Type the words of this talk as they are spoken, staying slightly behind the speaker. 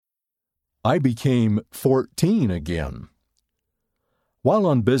I became 14 again. While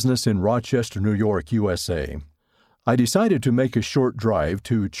on business in Rochester, New York, USA, I decided to make a short drive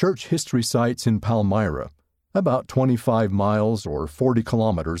to church history sites in Palmyra, about 25 miles or 40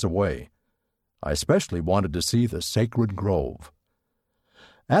 kilometers away. I especially wanted to see the Sacred Grove.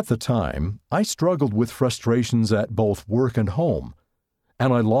 At the time, I struggled with frustrations at both work and home,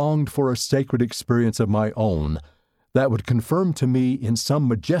 and I longed for a sacred experience of my own that would confirm to me in some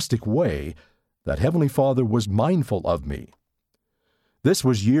majestic way that Heavenly Father was mindful of me. This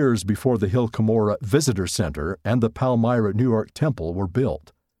was years before the Hill Cumorah Visitor Center and the Palmyra, New York Temple were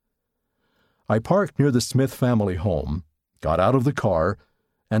built. I parked near the Smith family home, got out of the car,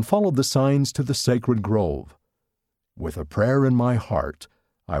 and followed the signs to the Sacred Grove. With a prayer in my heart,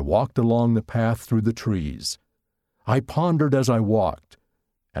 I walked along the path through the trees. I pondered as I walked,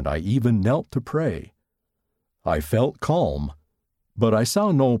 and I even knelt to pray. I felt calm, but I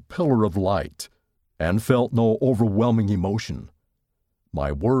saw no pillar of light and felt no overwhelming emotion.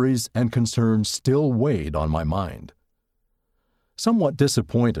 My worries and concerns still weighed on my mind. Somewhat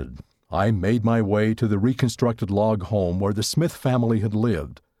disappointed, I made my way to the reconstructed log home where the Smith family had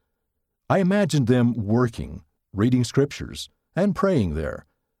lived. I imagined them working, reading scriptures, and praying there.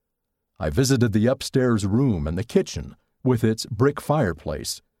 I visited the upstairs room and the kitchen with its brick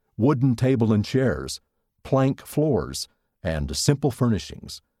fireplace, wooden table and chairs, plank floors, and simple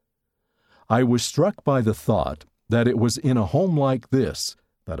furnishings. I was struck by the thought that it was in a home like this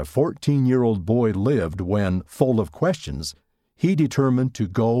that a 14-year-old boy lived when, full of questions, he determined to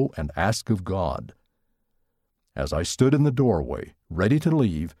go and ask of God. As I stood in the doorway, ready to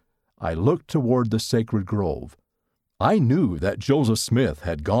leave, I looked toward the Sacred Grove. I knew that Joseph Smith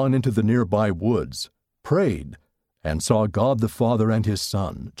had gone into the nearby woods, prayed, and saw God the Father and His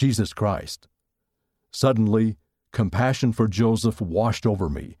Son, Jesus Christ. Suddenly, compassion for Joseph washed over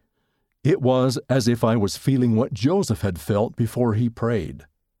me. It was as if I was feeling what Joseph had felt before he prayed.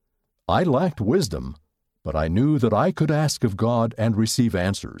 I lacked wisdom, but I knew that I could ask of God and receive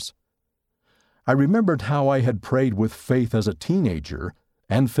answers. I remembered how I had prayed with faith as a teenager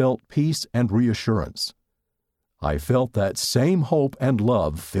and felt peace and reassurance. I felt that same hope and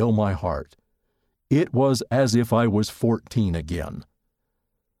love fill my heart. It was as if I was 14 again.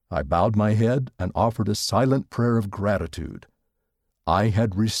 I bowed my head and offered a silent prayer of gratitude. I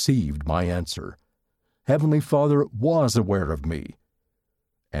had received my answer. Heavenly Father was aware of me.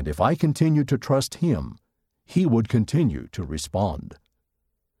 And if I continued to trust Him, He would continue to respond.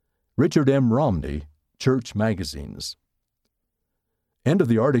 Richard M. Romney, Church Magazines. End of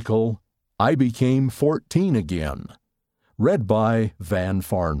the article, I Became 14 Again. Read by Van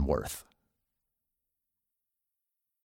Farnworth.